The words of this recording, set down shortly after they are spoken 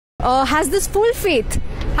has full faith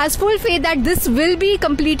that this will be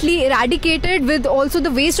completely eradicated, with also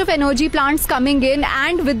the waste of energy plants coming in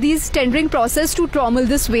and with these tendering process to trommel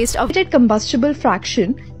this waste. Combustible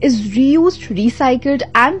fraction is reused, recycled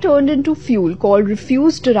and turned into fuel called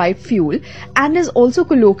refuse-derived fuel, and is also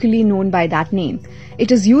colloquially known by that name.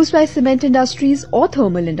 It is used by cement industries or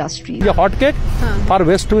thermal industries. A hot cake for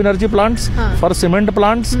waste to energy plants, for cement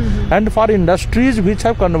plants, and for industries which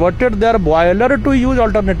have converted their boiler to use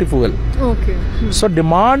alternative fuel. Okay. So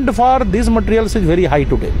demand for these materials is very high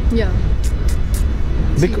today. Yeah.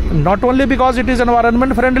 Not only because it is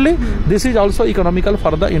environment friendly, this is also economical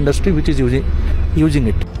for the industry which is using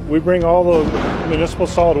it. We bring all the municipal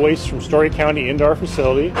solid waste from Story County into our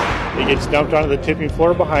facility. It gets dumped onto the tipping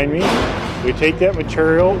floor behind me. We take that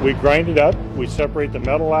material, we grind it up, we separate the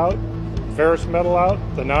metal out, ferrous metal out,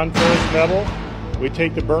 the non-ferrous metal. We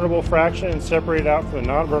take the burnable fraction and separate it out from the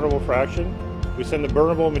non-burnable fraction. We send the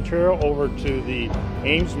burnable material over to the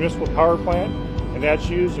Ames Municipal Power Plant, and that's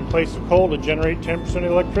used in place of coal to generate 10% of the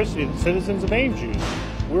electricity that citizens of Ames use.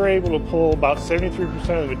 We're able to pull about 73%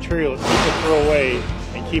 of the material that people throw away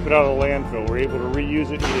and keep it out of the landfill. We're able to reuse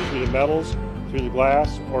it either through the metals, through the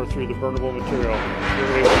glass, or through the burnable material.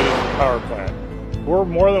 We're able to use the power plant. We're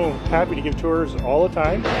more than happy to give tours all the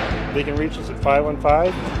time. They can reach us at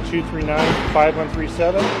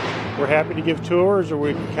 515-239-5137. We're happy to give tours, or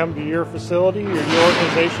we can come to your facility or your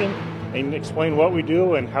organization and explain what we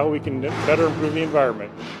do and how we can better improve the environment.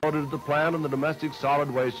 Ordered to the plant, and the domestic solid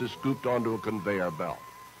waste is scooped onto a conveyor belt.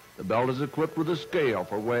 The belt is equipped with a scale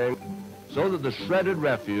for weighing, so that the shredded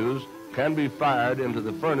refuse can be fired into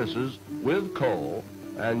the furnaces with coal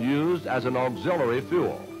and used as an auxiliary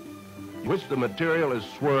fuel, which the material is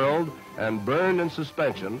swirled and burned in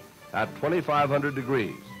suspension at 2,500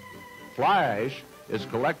 degrees. Fly ash is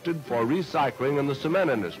collected for recycling in the cement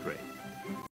industry.